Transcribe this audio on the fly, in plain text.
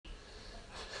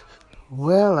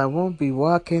Well, I won't be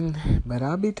walking, but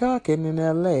I'll be talking in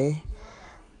LA.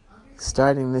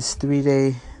 Starting this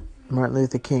 3-day Martin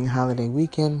Luther King holiday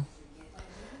weekend,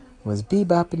 was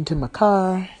bebopping to my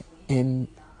car, and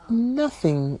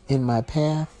nothing in my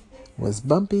path was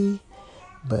bumpy,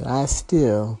 but I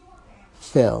still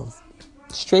fell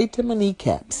straight to my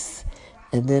kneecaps.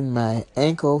 And then my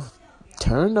ankle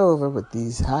turned over with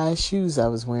these high shoes I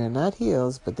was wearing, not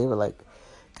heels, but they were like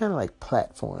kind of like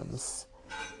platforms,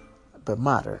 but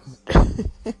modern.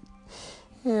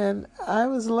 And I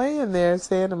was laying there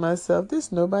saying to myself,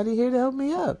 there's nobody here to help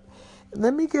me up.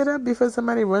 Let me get up before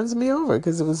somebody runs me over,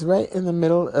 because it was right in the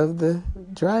middle of the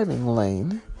driving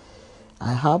lane.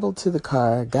 I hobbled to the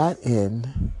car, got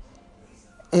in,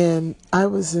 and I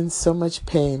was in so much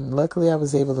pain. Luckily, I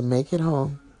was able to make it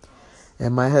home.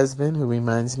 And my husband, who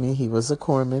reminds me, he was a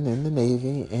corpsman in the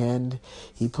Navy, and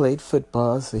he played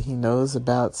football, so he knows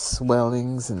about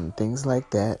swellings and things like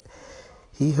that.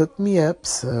 He hooked me up,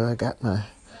 so I got my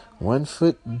one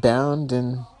foot bound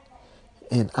in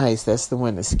ice. That's the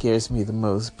one that scares me the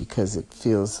most, because it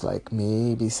feels like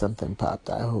maybe something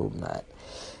popped. I hope not.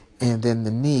 And then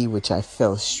the knee, which I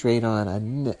fell straight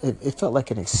on, it felt like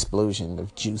an explosion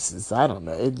of juices. I don't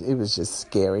know. It was just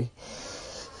scary.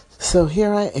 So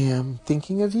here I am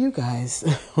thinking of you guys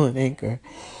on Anchor,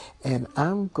 and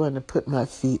I'm going to put my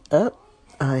feet up.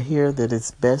 I hear that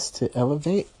it's best to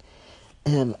elevate,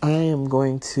 and I am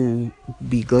going to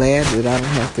be glad that I don't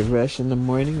have to rush in the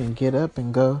morning and get up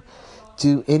and go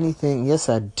do anything. Yes,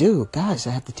 I do. Gosh,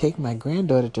 I have to take my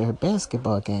granddaughter to her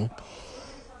basketball game.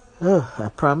 Oh, I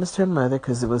promised her mother,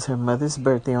 because it was her mother's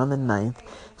birthday on the 9th.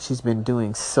 She's been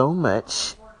doing so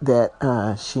much that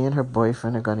she and her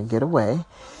boyfriend are going to get away.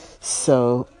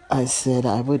 So I said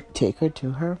I would take her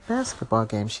to her basketball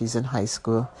game. She's in high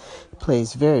school,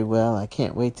 plays very well. I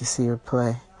can't wait to see her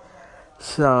play.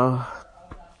 So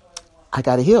I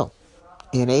got to heal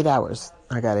in 8 hours.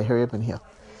 I got to hurry up and heal.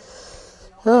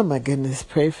 Oh my goodness,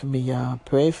 pray for me, y'all.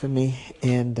 Pray for me,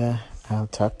 and I'll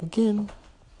talk again.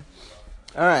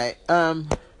 All right. I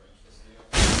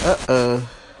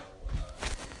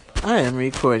am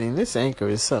recording. This Anchor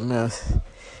is something else.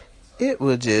 It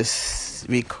will just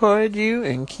record you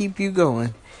and keep you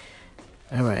going.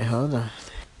 All right, hold on.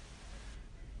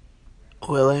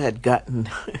 Well, I had gotten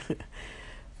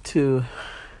to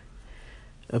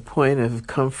a point of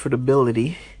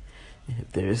comfortability,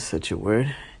 if there is such a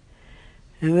word.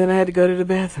 And then I had to go to the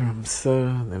bathroom. So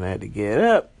then I had to get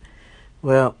up.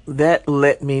 Well, that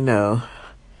let me know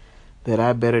that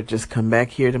I better just come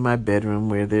back here to my bedroom,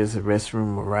 where there's a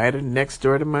restroom right next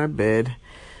door to my bed.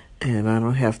 And I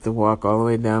don't have to walk all the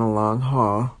way down a long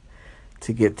hall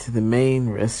to get to the main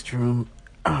restroom.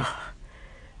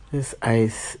 This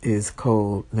ice is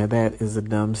cold. Now, that is a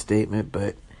dumb statement,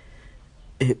 but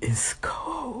it is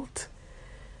cold.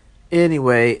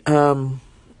 Anyway, I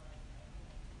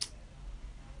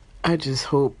just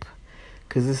hope,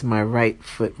 because this is my right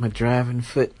foot, my driving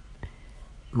foot.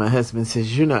 My husband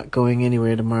says, you're not going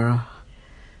anywhere tomorrow.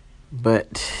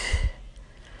 But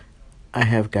I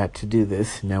have got to do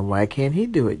this. Now, why can't he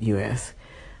do it, you ask?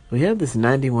 We have this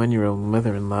 91-year-old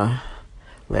mother-in-law.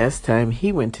 Last time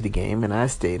he went to the game and I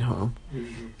stayed home.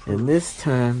 And this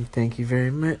time, thank you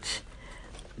very much,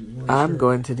 I'm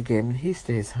going to the game and he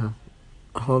stays home.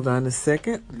 Hold on a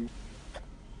second.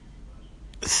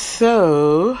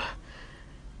 So,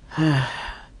 I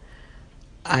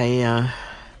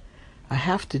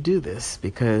have to do this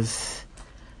because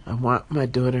I want my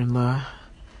daughter-in-law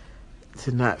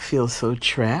to not feel so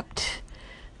trapped,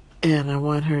 and I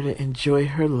want her to enjoy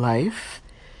her life.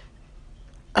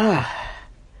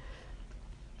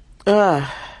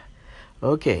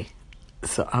 Okay,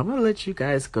 so I'm gonna let you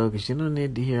guys go, because you don't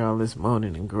need to hear all this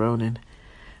moaning and groaning.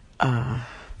 But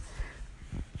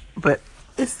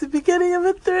it's the beginning of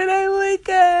a 3-day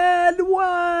weekend.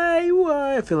 Why?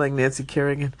 I feel like Nancy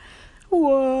Kerrigan.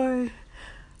 Why?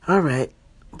 All right.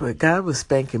 But God was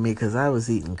spanking me because I was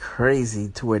eating crazy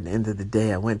toward the end of the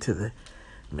day. I went to the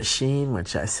machine,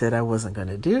 which I said I wasn't going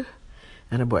to do.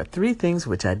 And I bought 3 things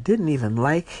which I didn't even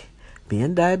like,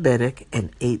 being diabetic,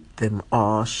 and ate them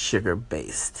all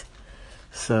sugar-based.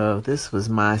 So this was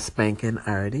my spanking.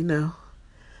 I already know.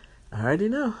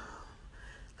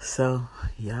 So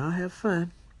y'all have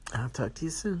fun. I'll talk to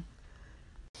you soon.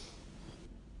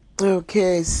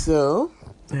 Okay, so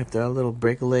after our little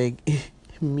break a leg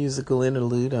musical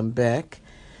interlude, I'm back.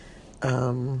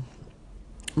 My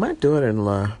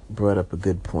daughter-in-law brought up a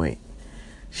good point.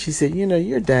 She said,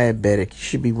 you're diabetic. You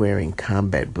should be wearing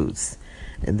combat boots.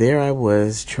 And there I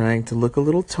was trying to look a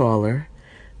little taller.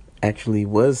 Actually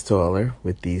was taller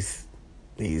with these,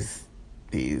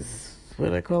 what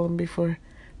did I call them before?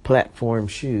 platform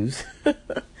shoes.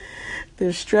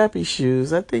 They're strappy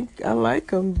shoes. I think I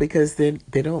like them because they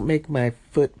don't make my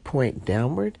foot point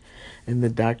downward. And the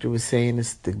doctor was saying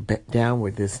it's the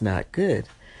downward that's not good.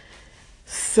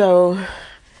 So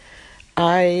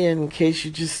in case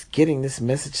you're just getting this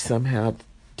message somehow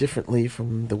differently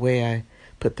from the way I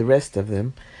put the rest of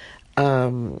them,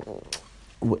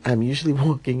 I'm usually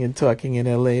walking and talking in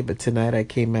LA, but tonight I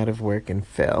came out of work and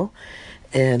fell.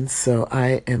 And so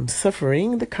I am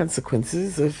suffering the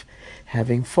consequences of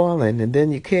having fallen. And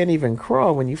then you can't even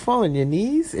crawl when you fall on your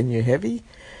knees and you're heavy,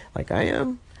 like I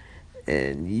am.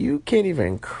 And you can't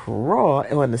even crawl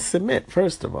on the cement,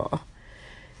 first of all.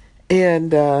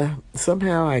 And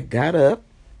somehow I got up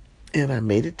and I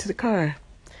made it to the car.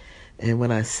 And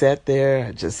when I sat there,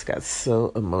 I just got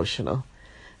so emotional.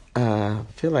 I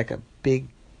feel like a big,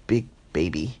 big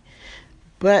baby.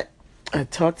 But I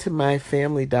talked to my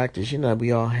family doctors. You know,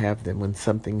 we all have them when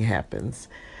something happens.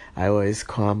 I always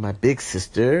call my big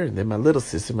sister and then my little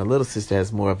sister. My little sister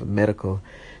has more of a medical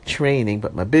training,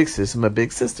 but my big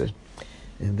sister.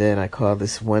 And then I call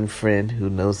this one friend who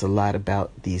knows a lot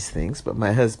about these things. But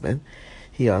my husband,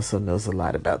 he also knows a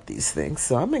lot about these things.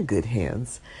 So I'm in good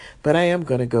hands. But I am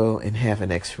going to go and have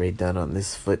an x-ray done on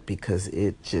this foot because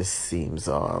it just seems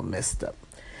all messed up.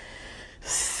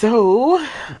 So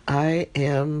I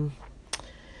am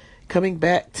coming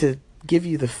back to give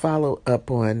you the follow-up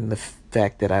on the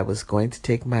fact that I was going to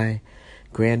take my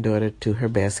granddaughter to her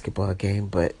basketball game,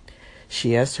 but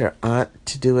she asked her aunt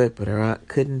to do it, but her aunt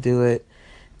couldn't do it.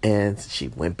 And she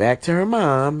went back to her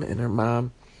mom, and her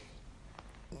mom,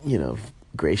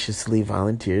 graciously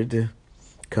volunteered to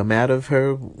come out of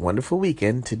her wonderful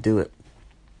weekend to do it.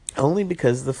 Only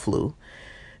because the flu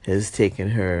has taken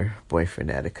her boyfriend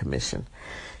out of commission.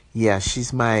 Yeah,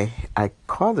 I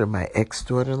called her my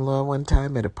ex-daughter-in-law one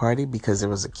time at a party because there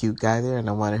was a cute guy there and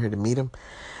I wanted her to meet him.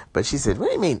 But she said, "What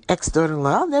do you mean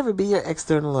ex-daughter-in-law? I'll never be your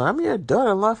ex-daughter-in-law. I'm your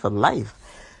daughter-in-law for life."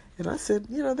 And I said,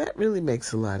 that really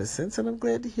makes a lot of sense, and I'm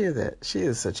glad to hear that. She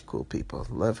is such cool people.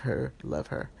 Love her, love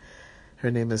her. Her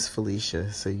name is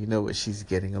Felicia, so you know what she's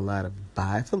getting, a lot of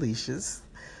bye Felicias.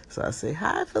 So I say,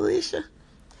 "Hi, Felicia."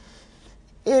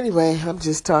 Anyway, I'm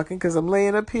just talking because I'm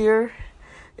laying up here.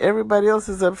 Everybody else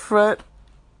is up front,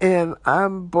 and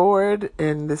I'm bored,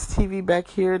 and this TV back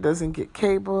here doesn't get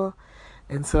cable.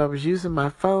 And so I was using my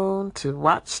phone to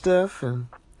watch stuff, and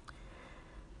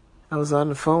I was on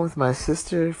the phone with my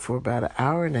sister for about an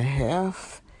hour and a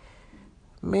half.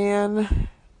 Man,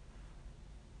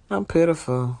 I'm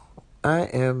pitiful. I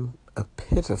am a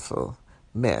pitiful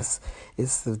mess.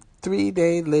 It's the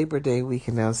 3-day Labor Day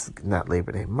weekend. Now it's not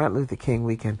Labor Day, Martin Luther King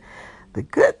weekend. The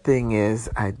good thing is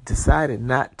I decided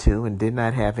not to and did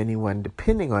not have anyone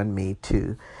depending on me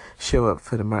to show up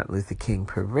for the Martin Luther King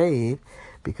parade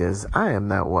because I am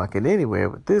not walking anywhere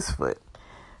with this foot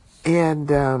and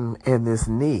this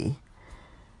knee.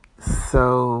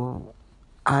 So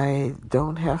I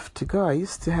don't have to go. I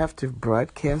used to have to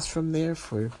broadcast from there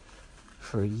for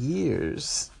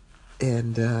years.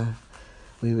 And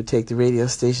we would take the radio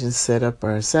station, set up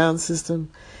our sound system,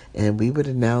 and we would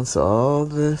announce all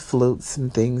the floats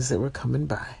and things that were coming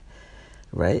by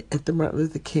right at the Martin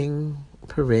Luther King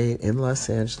parade in Los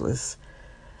Angeles.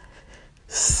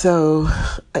 So,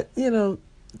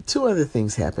 two other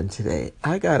things happened today.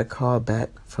 I got a call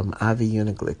back from Avi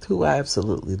Uniglicht, who I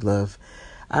absolutely love.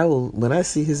 When I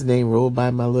see his name roll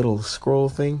by my little scroll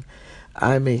thing,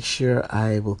 I make sure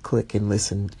I will click and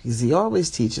listen because he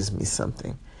always teaches me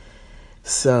something.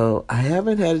 So I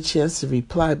haven't had a chance to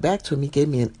reply back to him. He gave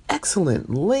me an excellent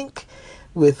link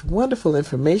with wonderful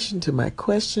information to my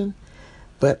question,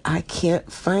 but I did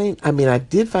find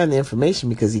the information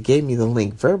because he gave me the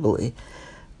link verbally,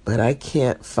 but I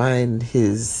can't find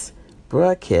his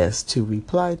broadcast to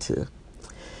reply to.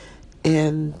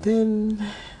 And then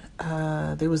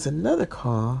there was another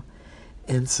call.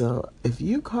 And so if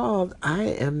you called, I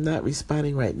am not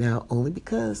responding right now only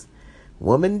because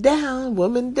woman down.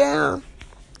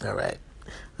 All right.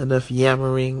 Enough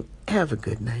yammering. Have a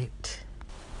good night.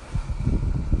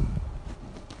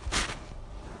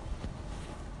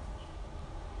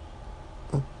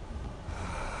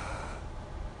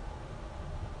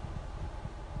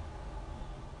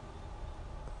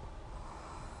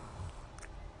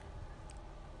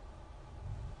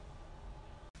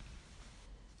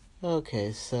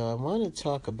 Okay, so I want to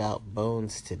talk about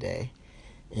bones today.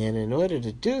 And in order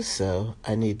to do so,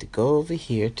 I need to go over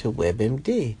here to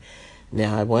WebMD.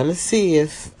 Now, I want to see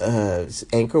if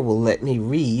Anchor will let me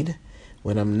read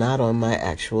when I'm not on my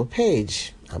actual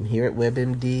page. I'm here at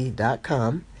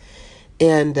WebMD.com.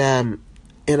 And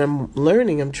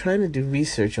I'm trying to do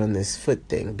research on this foot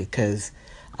thing because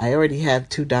I already have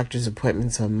 2 doctor's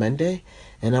appointments on Monday,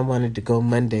 and I wanted to go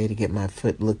Monday to get my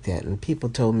foot looked at. And people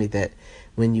told me that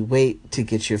when you wait to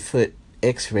get your foot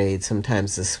x-rayed,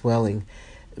 sometimes the swelling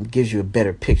gives you a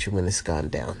better picture when it's gone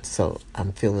down. So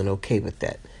I'm feeling okay with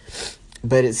that.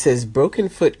 But it says broken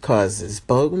foot causes.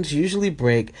 Bones usually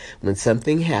break when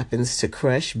something happens to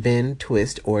crush, bend,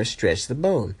 twist, or stretch the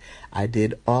bone. I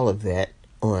did all of that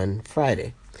on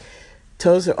Friday.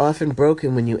 Toes are often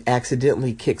broken when you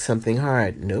accidentally kick something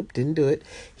hard. Nope, didn't do it.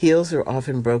 Heels are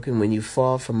often broken when you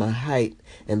fall from a height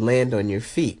and land on your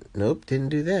feet. Nope, didn't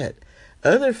do that.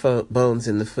 Other bones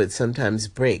in the foot sometimes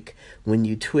break when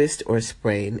you twist or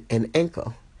sprain an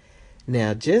ankle.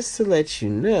 Now, just to let you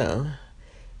know,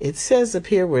 it says up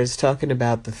here where it's talking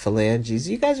about the phalanges.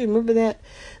 You guys remember that?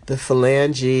 The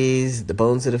phalanges, the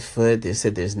bones of the foot. They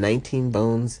said there's 19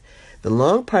 bones. The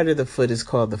long part of the foot is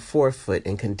called the forefoot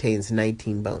and contains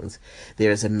 19 bones.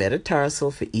 There is a metatarsal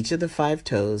for each of the 5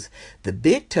 toes. The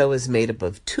big toe is made up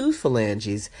of 2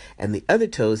 phalanges, and the other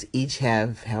toes each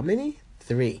have how many?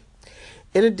 3.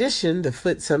 In addition, the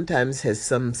foot sometimes has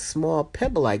some small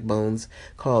pebble-like bones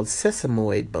called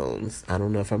sesamoid bones. I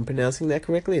don't know if I'm pronouncing that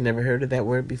correctly. I never heard of that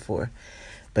word before.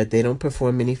 But they don't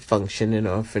perform any function and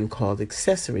are often called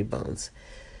accessory bones.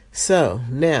 So,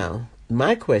 now,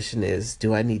 my question is,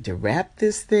 do I need to wrap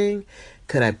this thing?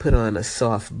 Could I put on a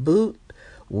soft boot?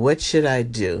 What should I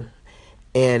do?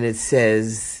 And it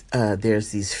says there's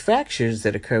these fractures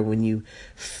that occur when you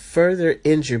further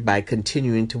injure by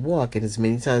continuing to walk. And as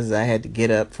many times as I had to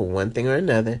get up for one thing or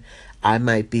another, I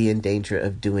might be in danger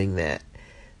of doing that.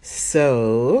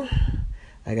 So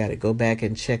I got to go back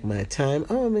and check my time.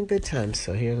 Oh, I'm in good time.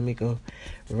 So here, let me go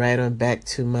right on back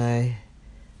to my,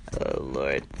 oh,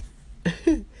 Lord.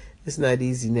 It's not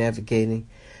easy navigating.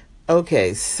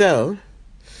 Okay, so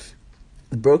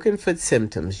the broken foot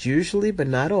symptoms. Usually, but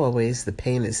not always, the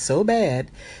pain is so bad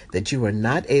that you are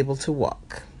not able to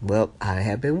walk. Well, I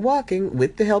have been walking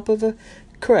with the help of a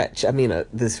crutch.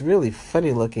 This really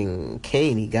funny-looking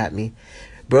cane he got me.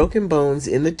 Broken bones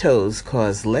in the toes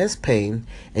cause less pain,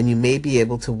 and you may be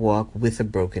able to walk with a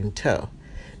broken toe.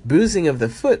 Bruising of the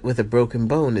foot with a broken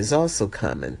bone is also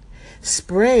common.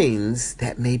 Sprains,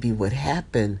 that may be what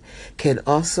happened, can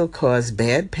also cause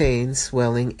bad pain,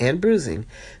 swelling, and bruising,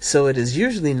 so it is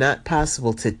usually not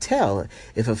possible to tell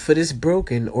if a foot is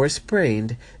broken or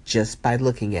sprained just by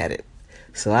looking at it.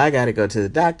 So I got to go to the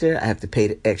doctor. I have to pay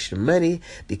the extra money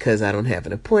because I don't have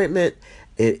an appointment.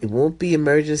 It won't be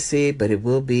emergency, but it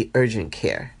will be urgent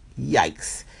care.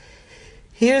 Yikes.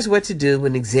 Here's what to do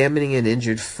when examining an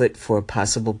injured foot for a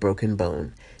possible broken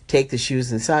bone. Take the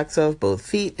shoes and socks off both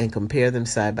feet and compare them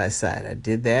side by side. I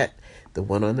did that. The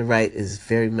one on the right is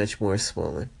very much more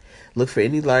swollen. Look for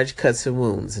any large cuts or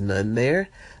wounds. None there.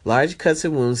 Large cuts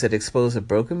or wounds that expose a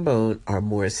broken bone are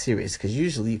more serious because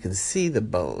usually you can see the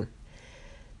bone.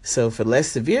 So for less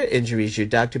severe injuries, your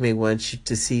doctor may want you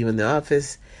to see you in the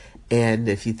office. And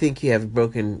if you think you have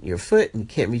broken your foot and you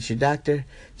can't reach your doctor,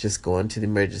 just go on to the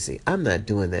emergency. I'm not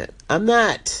doing that. I'm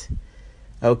not.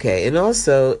 Okay, and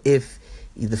also if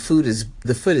the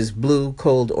foot is blue,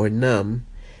 cold, or numb,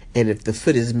 and if the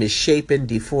foot is misshapen,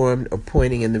 deformed, or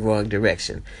pointing in the wrong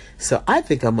direction. So I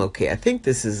think I'm okay. I think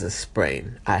this is a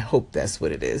sprain. I hope that's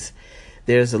what it is.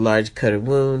 There's a large cut or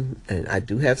wound, and I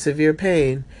do have severe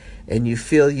pain, and you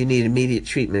feel you need immediate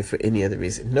treatment for any other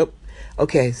reason. Nope.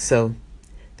 Okay, so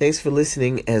thanks for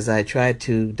listening as I try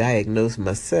to diagnose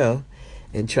myself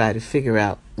and try to figure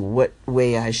out what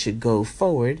way I should go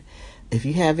forward. If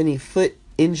you have any foot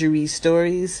injury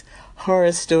stories,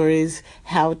 horror stories,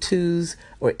 how-tos,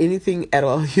 or anything at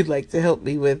all you'd like to help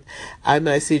me with, I'm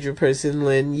Isidra Person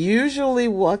Lynn, usually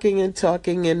walking and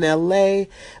talking in LA,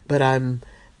 but I'm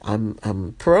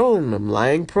prone. I'm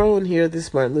lying prone here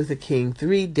this Martin Luther King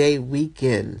 3-day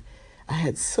weekend. I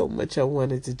had so much I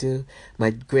wanted to do.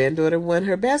 My granddaughter won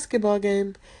her basketball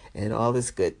game, and all is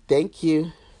good. Thank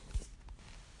you.